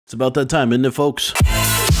It's about that time, isn't it, folks?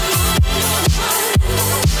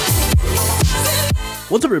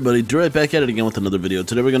 What's up, everybody? Right back at it again with another video.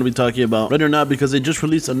 Today we're going to be talking about Ready or Not because they just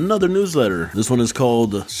released another newsletter. This one is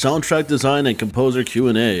called Soundtrack Design and Composer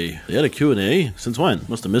Q&A. They had a Q&A? Since when?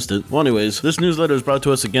 Must have missed it. Well, anyways, this newsletter is brought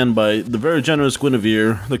to us again by the very generous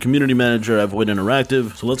Guinevere, the community manager at Void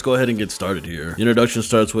Interactive. So let's go ahead and get started here. The introduction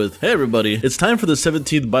starts with, hey everybody, it's time for the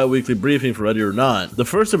 17th bi-weekly briefing for Ready or Not. The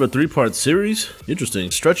first of a 3-part series,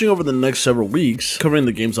 interesting, stretching over the next several weeks, covering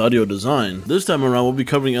the game's audio design. This time around, we'll be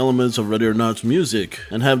covering elements of Ready or Not's music,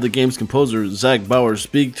 and have the game's composer, Zack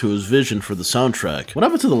speak to his vision for the soundtrack. What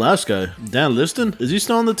happened to the last guy? Dan Liston? Is he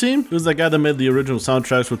still on the team? He was that guy that made the original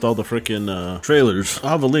soundtracks with all the freaking trailers. I'll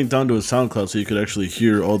have a link down to his SoundCloud so you could actually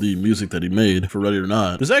hear all the music that he made for Ready or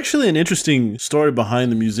Not. There's actually an interesting story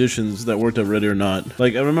behind the musicians that worked at Ready or Not.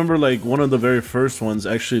 Like, I remember like one of the very first ones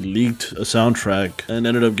actually leaked a soundtrack and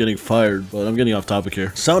ended up getting fired, but I'm getting off topic here.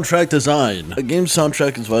 Soundtrack design. A game's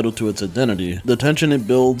soundtrack is vital to its identity. The tension it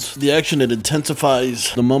builds, the action it intensifies,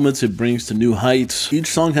 the moments it brings to new heights. Each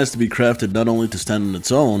song has to be crafted not only to stand on its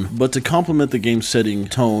own, but to complement the game's setting,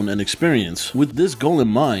 tone, and experience. With this goal in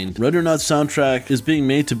mind, Ready or Not's soundtrack is being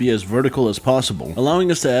made to be as vertical as possible, allowing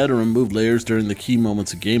us to add or remove layers during the key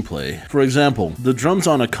moments of gameplay. For example, the drums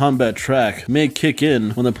on a combat track may kick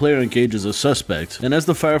in when the player engages a suspect, and as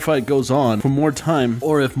the firefight goes on for more time,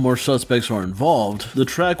 or if more suspects are involved, the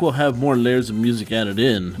track will have more layers of music added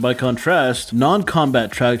in. By contrast, non-combat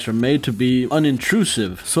tracks are made to be unintrusive,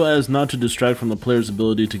 so as not to distract from the player's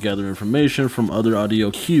ability to gather information from other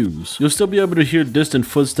audio cues. You'll still be able to hear distant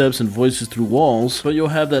footsteps and voices through walls, but you'll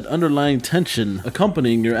have that underlying tension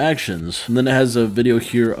accompanying your actions. And then it has a video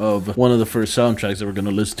here of one of the first soundtracks that we're going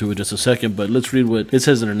to listen to in just a second, but let's read what it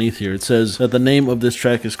says underneath here. It says that the name of this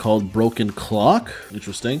track is called Broken Clock.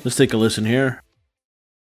 Interesting. Let's take a listen here.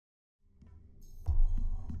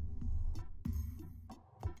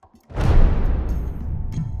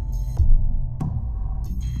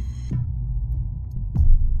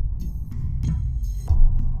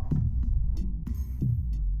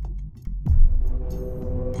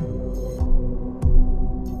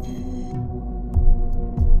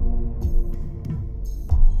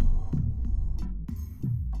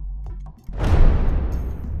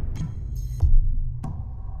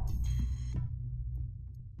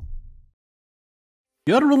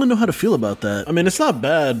 You gotta really know how to feel about that. I mean, it's not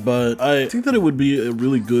bad, but I think that it would be a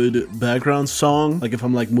really good background song. Like if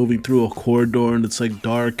I'm like moving through a corridor and it's like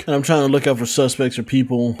dark and I'm trying to look out for suspects or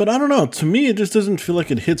people. But I don't know, to me it just doesn't feel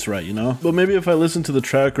like it hits right, you know? But maybe if I listen to the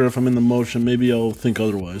track or if I'm in the motion, maybe I'll think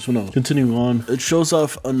otherwise. Who knows? Continuing on, it shows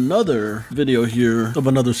off another video here of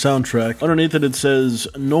another soundtrack. Underneath it, it says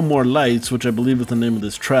No More Lights, which I believe is the name of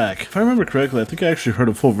this track. If I remember correctly, I think I actually heard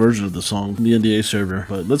a full version of the song in the NDA server.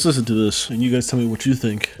 But let's listen to this and you guys tell me what you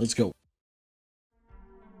think. Let's go.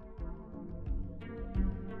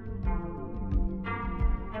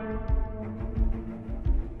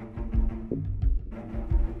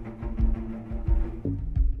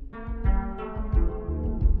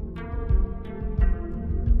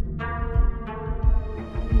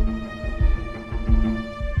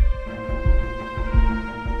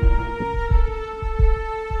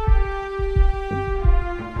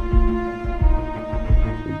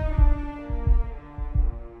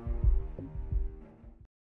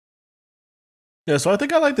 Yeah, so I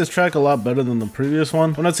think I like this track a lot better than the previous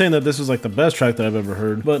one. I'm not saying that this is like the best track that I've ever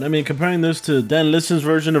heard, but I mean, comparing this to Dan Liston's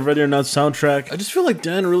version of Ready or Not soundtrack, I just feel like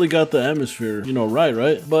Dan really got the atmosphere, you know,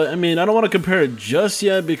 right? But I mean, I don't want to compare it just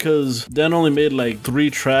yet because Dan only made like 3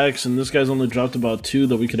 tracks and this guy's only dropped about 2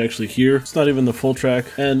 that we could actually hear. It's not even the full track.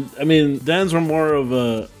 And I mean, Dan's were more of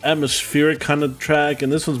a atmospheric kind of track,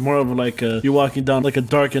 and this one's more of like a, you're walking down like a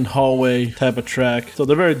darkened hallway type of track. So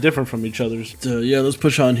they're very different from each other's. So yeah, let's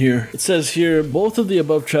push on here. It says here, both of the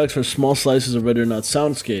above tracks are small slices of Ready or Not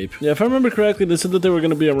soundscape. Yeah, if I remember correctly, they said that they were going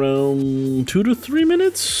to be around 2 to 3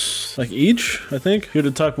 minutes, like each, I think. Here to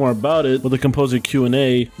talk more about it with the composer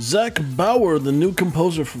Q&A, Zack, the new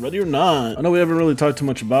composer for Ready or Not. I know we haven't really talked too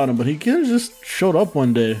much about him, but he kind of just showed up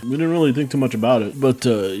one day. We didn't really think too much about it, but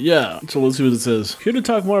yeah. So let's see what it says. Here to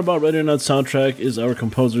talk more about Ready or Not soundtrack is our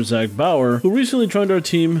composer Zack, who recently joined our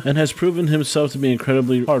team and has proven himself to be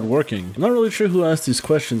incredibly hardworking. I'm not really sure who asked these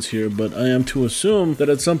questions here, but I am to to assume that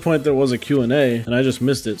at some point there was a Q&A and I just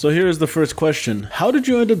missed it. So here is the first question. How did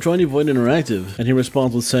you end up joining Void Interactive? And he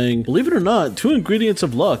responds with saying, believe it or not, 2 ingredients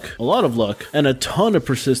of luck, a lot of luck, and a ton of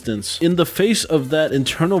persistence in the face of that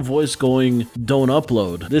internal voice going, don't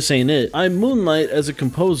upload. This ain't it. I moonlight as a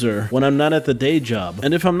composer when I'm not at the day job.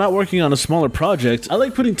 And if I'm not working on a smaller project, I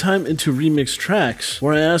like putting time into remixed tracks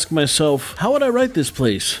where I ask myself, how would I write this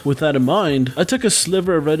place? With that in mind, I took a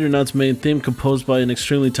sliver of Ready or Not's main theme composed by an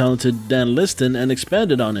extremely talented Dan Liston and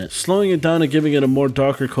expanded on it, slowing it down and giving it a more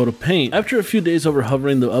darker coat of paint. After a few days over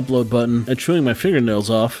hovering the upload button and chewing my fingernails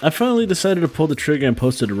off, I finally decided to pull the trigger and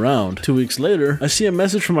post it around. 2 weeks later, I see a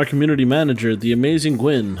message from our community manager, the amazing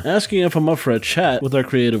Gwyn, asking if I'm up for a chat with our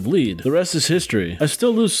creative lead. The rest is history. I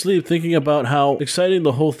still lose sleep thinking about how exciting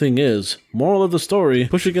the whole thing is. Moral of the story,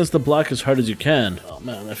 push against the block as hard as you can. Oh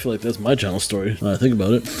man, I feel like that's my channel story. When I think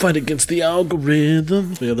about it. Fight against the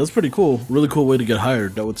algorithm. But yeah, that's pretty cool. Really cool way to get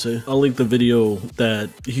hired, I would say. I'll link the video that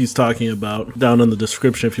he's talking about down in the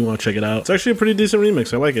description if you want to check it out. It's actually a pretty decent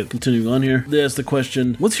remix. I like it. Continuing on here, they ask the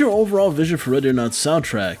question, what's your overall vision for Ready or Not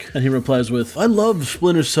soundtrack? And he replies with, I love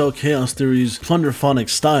Splinter Cell Chaos Theory's plunderphonic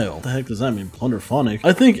style. What the heck does that mean, plunderphonic?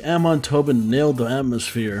 I think Amon Tobin nailed the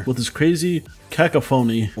atmosphere with his crazy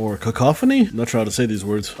cacophony, or cacophony? Not sure how to say these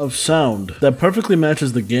words, of sound that perfectly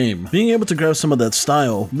matches the game. Being able to grab some of that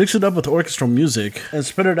style, mix it up with orchestral music, and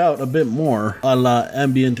spread it out a bit more, a la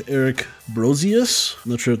ambient Eric Brosius,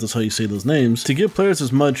 not sure if that's how you say those names, to give players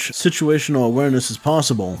as much situational awareness as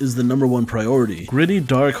possible is the #1 priority. Gritty,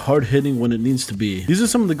 dark, hard-hitting when it needs to be. These are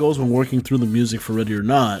some of the goals when working through the music for Ready or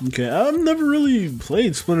Not. Okay, I've never really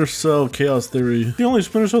played Splinter Cell Chaos Theory. The only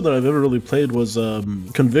Splinter Cell that I've ever really played was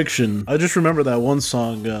Conviction. I just remember that one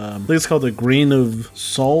song, I think it's called The Grain of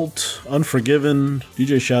Salt, Unforgiven,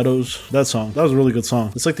 DJ Shadows. That song. That was a really good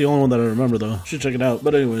song. It's like the only one that I remember though. Should check it out.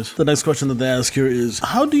 But anyways, the next question that they ask here is,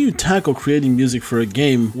 how do you tackle creating music for a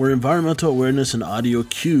game where environmental awareness and audio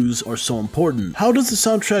cues are so important? How does the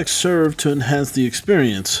soundtrack serve to enhance the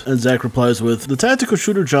experience? And Zack replies with, the tactical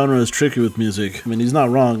shooter genre is tricky with music. I mean, he's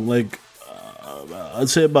not wrong. Like, I'd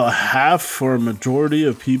say about half or a majority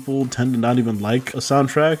of people tend to not even like a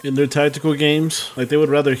soundtrack in their tactical games. Like, they would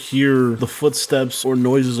rather hear the footsteps or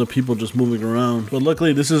noises of people just moving around. But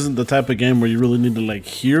luckily, this isn't the type of game where you really need to like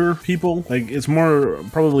hear people. Like, it's more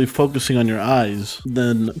probably focusing on your eyes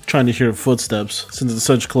than trying to hear footsteps since it's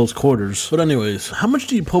such close quarters. But anyways, how much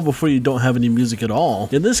do you pull before you don't have any music at all?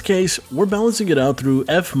 In this case, we're balancing it out through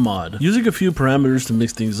Fmod, using a few parameters to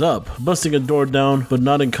mix things up. Busting a door down, but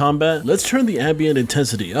not in combat. Let's turn the ambient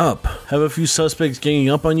intensity up. Have a few suspects ganging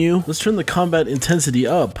up on you? Let's turn the combat intensity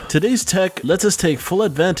up. Today's tech lets us take full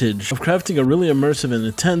advantage of crafting a really immersive and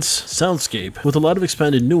intense soundscape with a lot of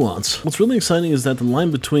expanded nuance. What's really exciting is that the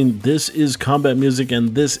line between this is combat music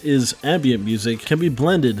and this is ambient music can be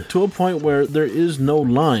blended to a point where there is no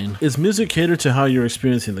line. Is music catered to how you're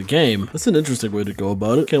experiencing the game? That's an interesting way to go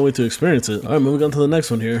about it. Can't wait to experience it. Alright, moving on to the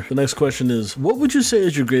next one here. The next question is, what would you say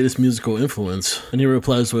is your greatest musical influence? And he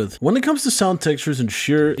replies with, when it comes to sound textures and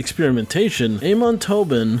sheer experimentation, Amon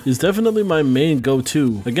Tobin is definitely my main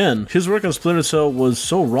go-to. Again, his work on Splinter Cell was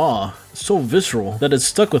so raw, so visceral, that it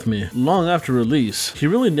stuck with me long after release. He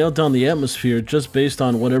really nailed down the atmosphere just based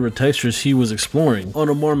on whatever textures he was exploring. On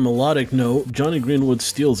a more melodic note, Johnny Greenwood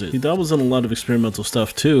steals it. He dabbles in a lot of experimental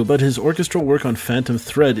stuff too, but his orchestral work on Phantom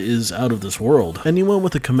Thread is out of this world. Anyone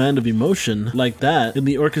with a command of emotion like that in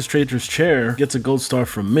the orchestrator's chair gets a gold star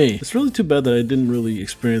from me. It's really too bad that I didn't really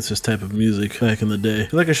experience this type of music back in the day. I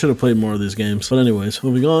feel like I should have played more of these games. But anyways,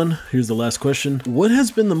 moving on, here's the last question. What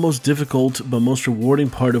has been the most difficult but most rewarding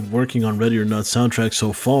part of working on Ready or Not soundtrack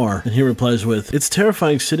so far? And he replies with, it's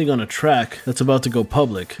terrifying sitting on a track that's about to go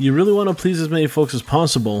public. You really want to please as many folks as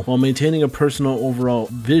possible while maintaining a personal overall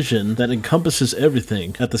vision that encompasses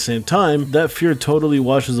everything. At the same time, that fear totally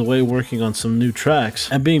washes away working on some new tracks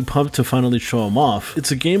and being pumped to finally show them off.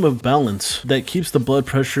 It's a game of balance that keeps the blood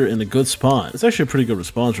pressure in a good spot. It's actually a pretty good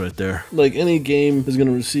response right there. Like, any game is going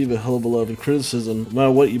to receive a hell of a lot of criticism. No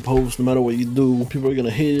matter what you post, no matter what you do, people are going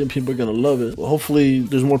to hate it, people are going to love it. Well, hopefully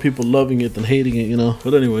there's more people loving it than hating it, you know.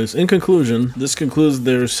 But anyways, in conclusion, this concludes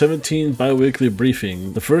their 17 bi-weekly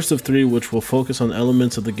briefing, the first of 3 which will focus on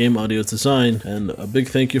elements of the game audio design, and a big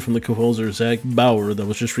thank you from the composer Zack Bauer that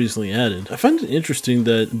was just recently added. I find it interesting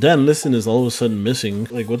that Dan Liston is all of a sudden missing.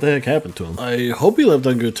 Like, what the heck happened to him? I hope he left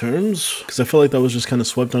on good terms, because I feel like that was just kind of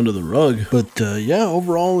swept under the rug. But yeah,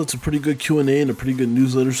 overall it's a pretty good Q&A and a pretty good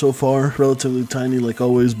newsletter so far. Relatively tiny like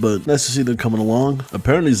always, but nice to see them coming along.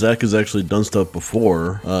 Apparently Zack has actually done stuff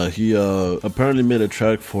before. He apparently made a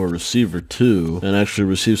track for Receiver 2 and actually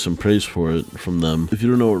received some praise for it from them. If you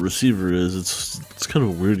don't know what Receiver is, it's kind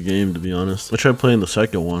of a weird game, to be honest. I tried playing the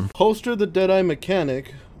second one. Holster the Deadeye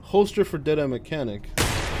Mechanic. Holster for Deadeye Mechanic.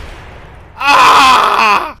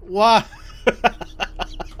 Ah! Why?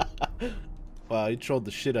 Wow, he trolled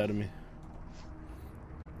the shit out of me.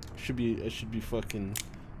 I should be fucking...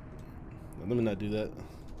 Let me not do that.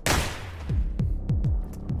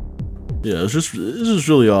 Yeah, it's just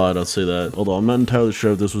really odd, I'll say that. Although I'm not entirely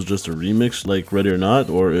sure if this was just a remix, like Ready or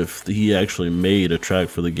Not, or if he actually made a track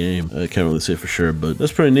for the game. I can't really say for sure, but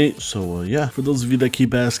that's pretty neat. So yeah, for those of you that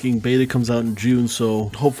keep asking, beta comes out in June,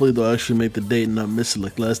 so hopefully they'll actually make the date and not miss it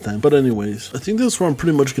like last time. But anyways, I think that's where I'm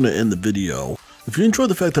pretty much gonna end the video. If you enjoyed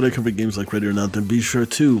the fact that I cover games like Ready or Not, then be sure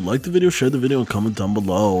to like the video, share the video, and comment down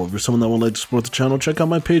below. If you're someone that would like to support the channel, check out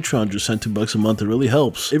my Patreon. Just send $2 a month, it really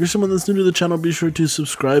helps. If you're someone that's new to the channel, be sure to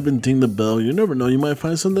subscribe and ding the bell. You never know, you might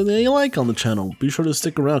find something that you like on the channel. Be sure to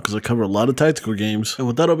stick around because I cover a lot of tactical games. And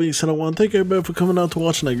with that all being said, I want to thank everybody for coming out to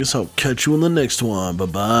watch, and I guess I'll catch you in the next one.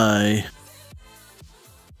 Bye-bye.